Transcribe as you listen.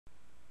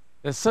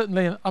There's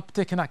certainly an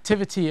uptick in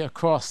activity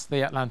across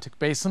the Atlantic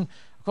basin.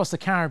 Across the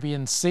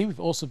Caribbean Sea, we've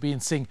also been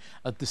seeing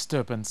a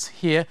disturbance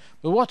here.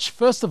 But watch,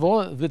 first of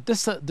all,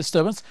 this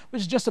disturbance,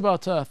 which is just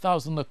about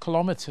 1,000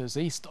 kilometers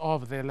east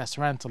of the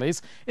Lesser Antilles.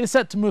 It is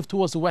set to move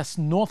towards the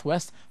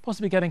west-northwest,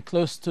 possibly getting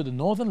close to the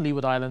northern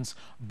Leeward Islands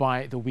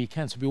by the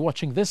weekend. So we'll be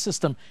watching this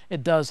system.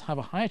 It does have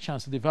a higher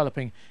chance of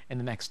developing in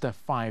the next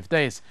 5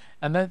 days.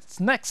 And this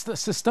next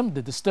system,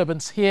 the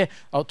disturbance here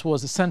out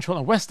towards the central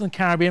and western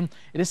Caribbean,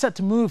 it is set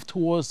to move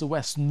towards the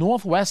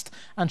west-northwest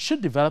and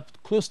should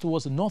develop close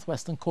towards the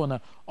northwestern corner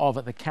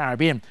of the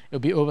Caribbean. It'll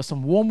be over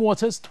some warm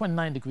waters,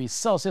 29 degrees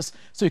Celsius,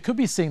 so you could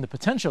be seeing the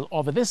potential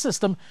of this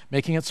system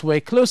making its way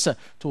closer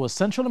towards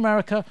Central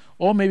America,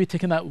 or maybe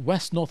taking that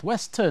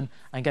west-northwest turn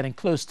and getting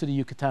close to the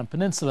Yucatan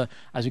Peninsula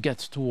as you get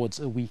towards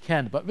the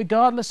weekend. But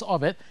regardless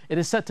of it, it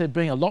is set to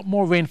bring a lot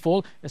more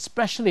rainfall,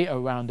 especially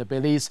around the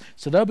Belize,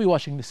 so they'll be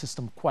watching the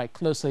system quite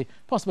closely.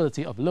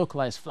 Possibility of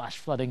localized flash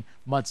flooding,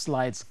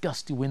 mudslides,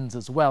 gusty winds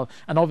as well,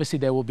 and obviously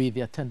there will be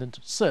the attendant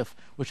surf,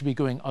 which will be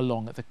going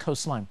along the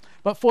coastline.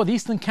 But for the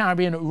Eastern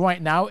Caribbean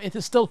right now, it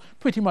is still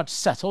pretty much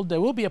settled.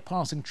 There will be a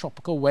passing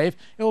tropical wave.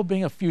 It will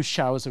bring a few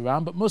showers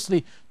around, but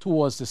mostly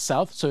towards the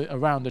south, so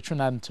around the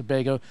Trinidad and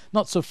Tobago,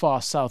 not so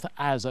far south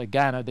as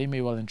Ghana. They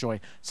may well enjoy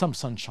some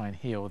sunshine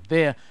here or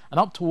there. And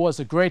up towards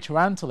the Greater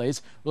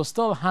Antilles, we'll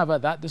still have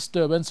that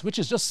disturbance, which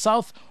is just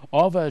south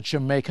of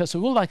Jamaica, so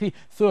we'll likely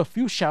throw a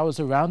few showers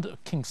around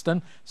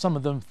Kingston, some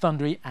of them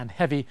thundery and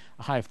heavy,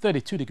 a high of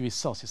 32 degrees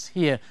Celsius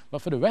here.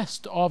 But for the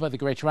rest of the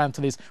Greater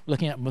Antilles, we're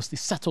looking at mostly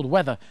settled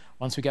weather.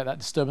 Once we get that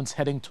disturbance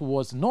heading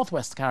towards the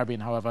northwest Caribbean,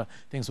 however,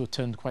 things will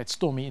turn quite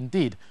stormy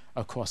indeed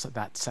across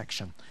that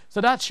section. So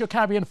that's your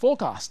Caribbean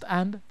forecast,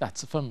 and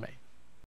that's it from me.